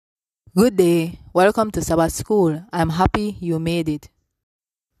Good day. Welcome to Sabbath School. I'm happy you made it.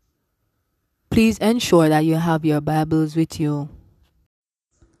 Please ensure that you have your Bibles with you.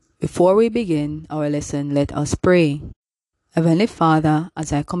 Before we begin our lesson, let us pray. Heavenly Father,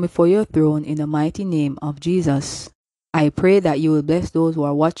 as I come before your throne in the mighty name of Jesus, I pray that you will bless those who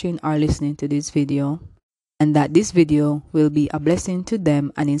are watching or listening to this video, and that this video will be a blessing to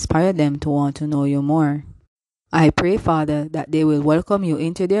them and inspire them to want to know you more. I pray, Father, that they will welcome you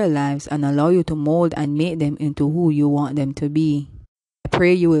into their lives and allow you to mold and make them into who you want them to be. I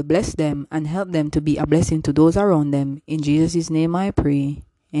pray you will bless them and help them to be a blessing to those around them. In Jesus' name I pray.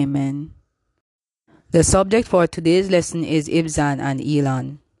 Amen. The subject for today's lesson is Ibzan and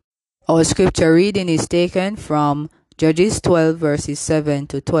Elon. Our scripture reading is taken from Judges 12 verses 7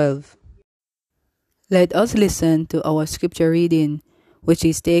 to 12. Let us listen to our scripture reading, which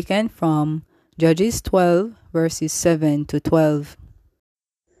is taken from Judges 12 verses 7 to 12.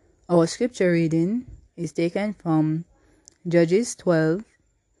 Our scripture reading is taken from Judges 12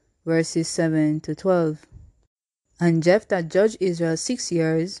 verses 7 to 12. And Jephthah judged Israel 6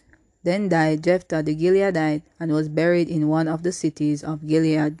 years. Then died Jephthah the Gileadite, and was buried in one of the cities of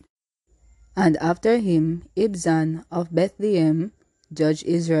Gilead. And after him Ibzan of Bethlehem judged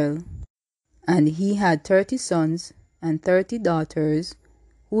Israel. And he had 30 sons and 30 daughters,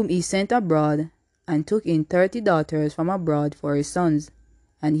 whom he sent abroad, and took in 30 daughters from abroad for his sons.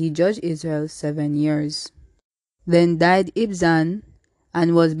 And he judged Israel 7 years. Then died Ibzan,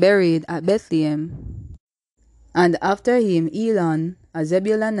 and was buried at Bethlehem. And after him Elon, a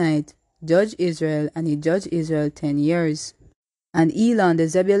Zebulunite, judged Israel, and he judged Israel 10 years. And Elon the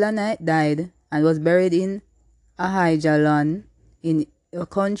Zebulunite died, and was buried in Ahijalon, in the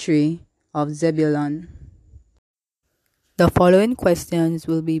country of Zebulun. The following questions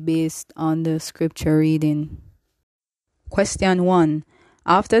will be based on the scripture reading. Question 1.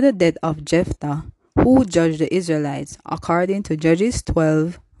 After the death of Jephthah, who judged the Israelites according to Judges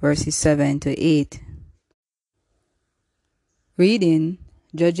 12 verses 7 to 8? Reading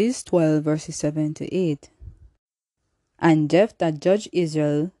Judges 12 verses 7 to 8. And Jephthah judged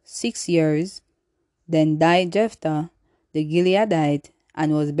Israel 6 years. Then died Jephthah the Gileadite,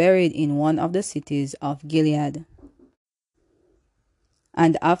 and was buried in one of the cities of Gilead.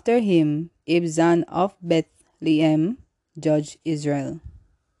 And after him Ibzan of Bethlehem judged Israel.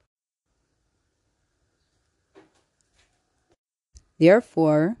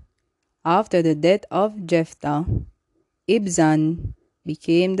 Therefore, after the death of Jephthah, Ibzan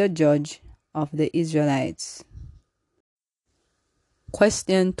became the judge of the Israelites.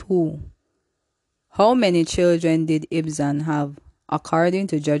 Question 2. How many children did Ibzan have according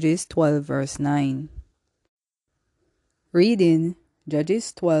to Judges 12 verse 9? Reading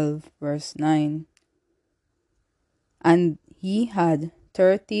Judges 12 verse 9. And he had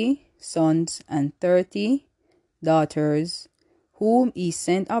 30 sons and 30 daughters, whom he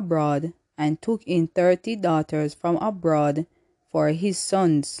sent abroad, and took in 30 daughters from abroad for his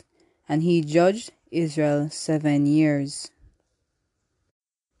sons, and he judged Israel 7 years.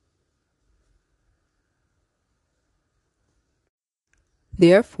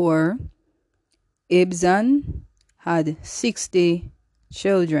 Therefore, Ibzan had 60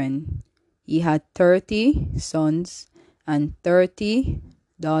 children. He had 30 sons and 30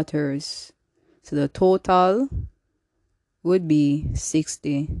 daughters. So the total would be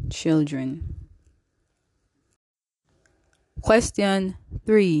 60 children. Question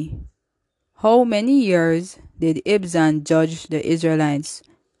 3. How many years did Ibzan judge the Israelites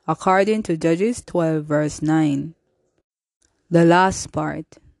according to Judges 12 verse 9? The last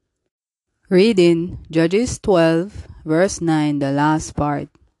part. Reading Judges 12 verse 9, the last part.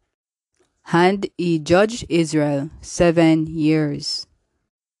 And he judged Israel 7 years.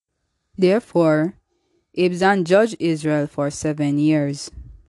 Therefore, Ibzan judged Israel for 7 years.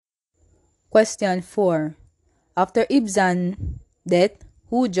 Question 4. After Ibzan's death,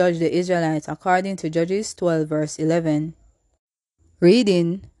 who judged the Israelites according to Judges 12 verse 11?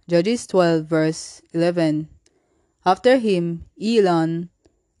 Reading Judges 12 verse 11. After him Elon,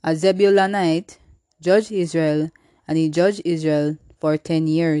 a Zebulunite, judged Israel, and he judged Israel for 10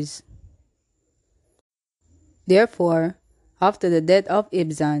 years. Therefore, after the death of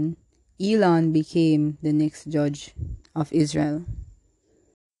Ibzan, Elon became the next judge of Israel.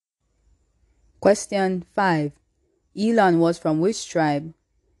 Question 5. Elon was from which tribe,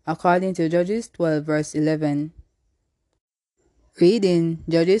 according to Judges 12 verse 11? Reading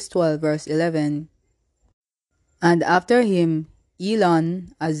Judges 12 verse 11. And after him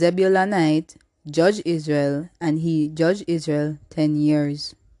Elon, a Zebulunite, judged Israel, and he judged Israel 10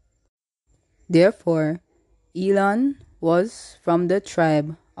 years. Therefore, Elon was from the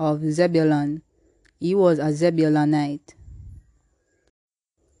tribe of Zebulun. He was a Zebulunite.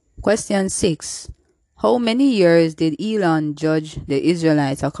 Question 6. How many years did Elon judge the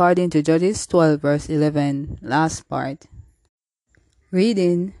Israelites according to Judges 12 verse 11, last part?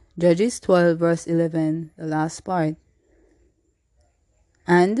 Reading Judges 12 verse 11, the last part.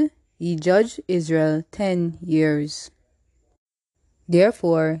 And he judged Israel 10 years.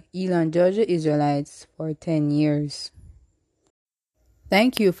 Therefore, Elon judged the Israelites for 10 years.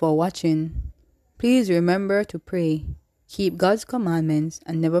 Thank you for watching. Please remember to pray, keep God's commandments,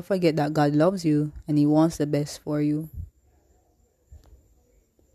 and never forget that God loves you and He wants the best for you.